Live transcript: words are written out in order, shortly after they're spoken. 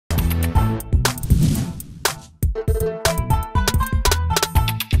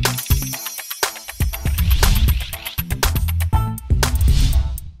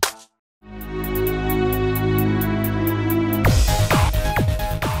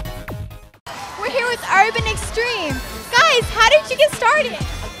Urban Extreme. Guys, how did you get started?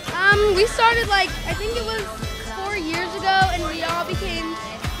 We started I think it was 4 years ago, and we all became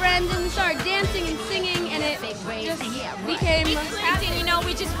friends and we started dancing and singing, and it just became and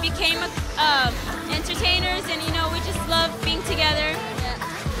we just became entertainers, and we just love being together.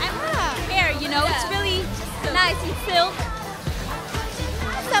 And hair, it's really nice and silk.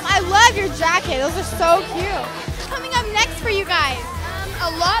 Awesome, I love your jacket. Those are so cute. Coming up next for you guys?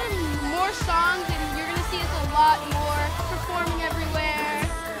 A lot of more songs, and you're gonna see us a lot more performing everywhere.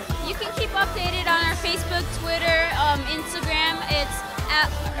 You can keep updated on our Facebook, Twitter, Instagram. It's at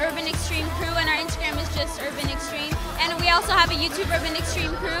Urban Extreme Crew, and our Instagram is just Urban Extreme. And we also have a YouTube, Urban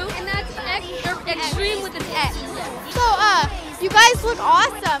Extreme Crew. And that's Extreme with an X. So, you guys look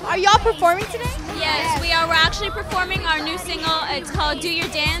awesome. Are y'all performing today? Yes, we are. We're actually performing our new single. It's called Do Your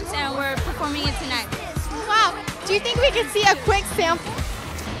Dance, and we're performing it tonight. Wow. Do you think we could see a quick sample?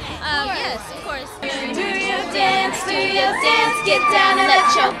 Yes, of course. Do your dance, get down and let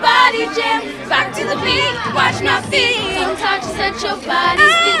your body jam. Back to the beat, watch my feet. Don't talk, just let your body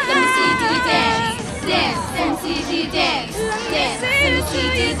speak. Let me see you do your dance, dance. Let me see you do your dance, dance. Let me see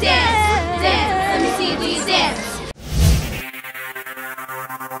you do your dance, dance. Let me see you do your dance.